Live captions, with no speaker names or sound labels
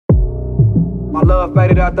My love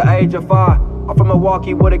faded at the age of 5. I'm from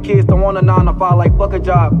Milwaukee where the kids don't want a 9 to 5 like fuck a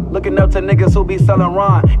job. Looking up to niggas who be selling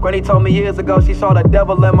rhyme. Granny told me years ago she saw the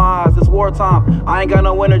devil in my eyes. It's wartime. I ain't got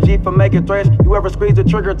no energy for making threats. You ever squeezed the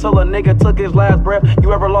trigger till a nigga took his last breath?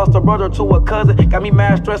 You ever lost a brother to a cousin? Got me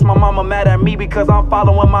mad stressed. My mama mad at me because I'm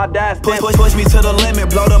following my dad's steps. Push me to the limit,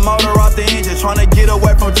 blow the motor off the engine. Tryna get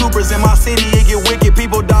away from troopers in my city, it get wicked.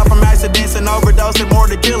 People die from accidents and overdose and more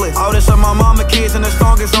to kill it. Oldest of my mama kids and the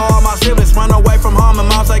strongest of all my siblings. Run away from home and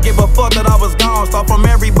moms like give a fuck that I was gone. Start from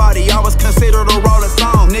everybody, I was considered a rolling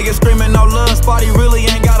stone. Niggas screaming no love, Spidey really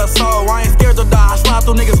ain't got a soul. I ain't scared to die, I slide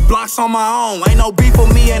through niggas blocks on my own. Ain't no beef for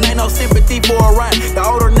me and ain't no sympathy for a rat. The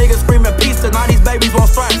older niggas screaming peace, tonight these babies want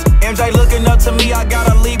stripes. MJ looking up to me, I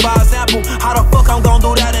gotta lead by example. How the fuck I'm gon'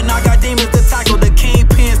 do that and I got demons to tackle? The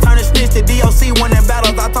kingpins turning snitch to DOC winning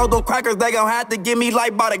battles. I told them crackers they gon' have to give me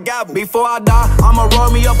life by the gavel. Before I die, I'ma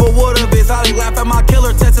roll me up a wood of his. How they laugh at my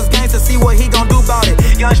killer, test his games to see what he gon' do about it.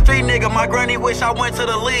 Young street nigga, my granny wish I went to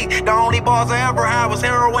the league. The only balls I ever had was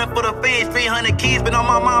heroin for the fiends. 300 keys been on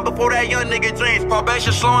my mind before that young nigga dreams.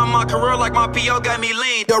 Probation slowing my career like my PO got me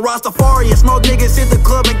lean. The Rastafarian, smoke niggas hit the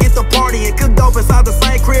club and get the party. And cook dope inside the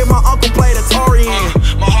same crib my uncle played Atari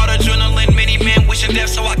in. My heart adrenaline, many men wishing death,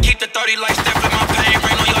 so I keep the 30 like Steph in my pain,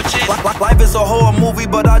 rain on your chest. Life is a horror movie,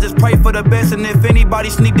 but I just pray for the best. And if anybody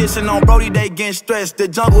sneak dissing on Brody, they getting stressed. The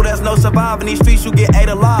jungle, there's no surviving. These streets, you get ate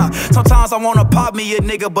alive. Sometimes I wanna pop me a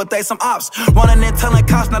nigga, but they some ops. Running and telling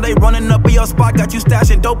cops, now they running up in your spot. Got you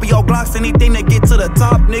stashing dope in your Glocks, anything to get to the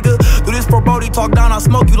top, nigga. Do this for Brody, talk down, I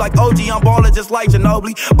smoke you like OG. I'm ballin' just like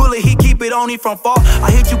Ginobili. Bullet, he keep it on me from far.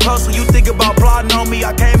 I hit you close, so you think about plotting on me.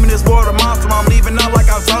 I came in this world a monster, I'm leaving out like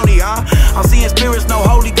I'm Tony, huh? I'm seeing spirits, no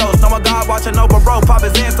Holy Ghost. Know my God watching over, bro. Pop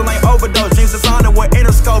his hands still ain't overdose. Dreams designer with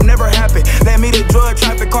Interscope, never happened. Led me to drug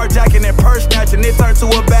traffic, carjacking, and purse snatching. It turned to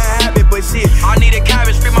a bad habit, but shit. I need a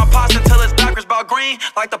cabbage, free my pots until it's backwards about green.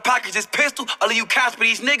 Like the package is pistol, all of you cats, but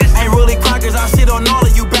these niggas ain't really crackers. I shit on all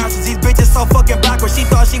of you bastards. These bitches so fucking backwards. She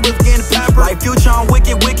thought she was getting pampered. Like Future, I'm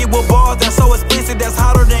wicked with bars that's so explicit. That's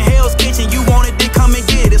hotter than Hell's Kitchen. You want it, then come and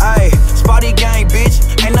get it. Ayy, Spidey gang, bitch.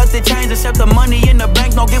 Ain't nothing changed except the money in the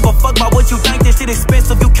bank. Don't give a fuck about what you think. This shit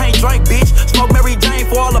expensive, you can't drink, bitch. Smoke Mary Jane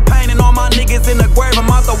for all the pain and all my niggas in the grave. I'm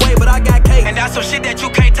out the way, but I got cake. And that's some shit that you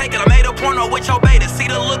can't take it. I made a porno with your beta. See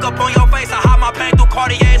the look up on your face. I hide my pain through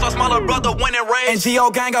Cartiers. My smaller brother winning rage. And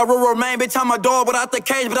G.O. gang, I will remain. Bitch, I'm a dog without the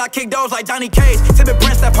cage, but I kick doors like Johnny Cage. Tippin'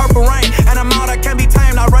 Prince, that purple rain. And I'm out, I can't be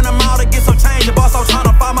tamed. I run them out to get some change. The boss, I'm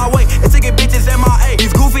tryna find my way. And ticket bitches MIA.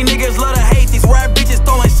 These goofy niggas love to hate. These rap bitches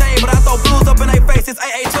throwing shade, but I throw blues up in their faces.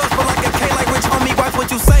 AA trust, but like a K, like Rich Homie, watch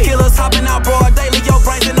what you say. Killers hopping out broad daily. Your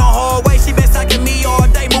brains in the hallway. She been sacking me all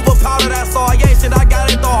day. Move a powder, that's all. Yeah, shit, I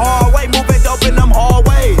got it the hard way. Moving dope in them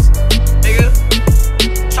hallways. Nigga,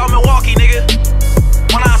 show Milwaukee, nigga.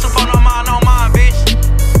 When I super no mind, bitch.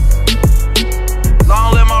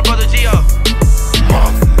 Long live my brother Gio.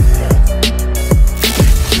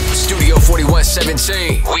 Studio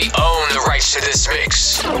 4117. We own the rights to this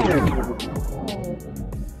mix.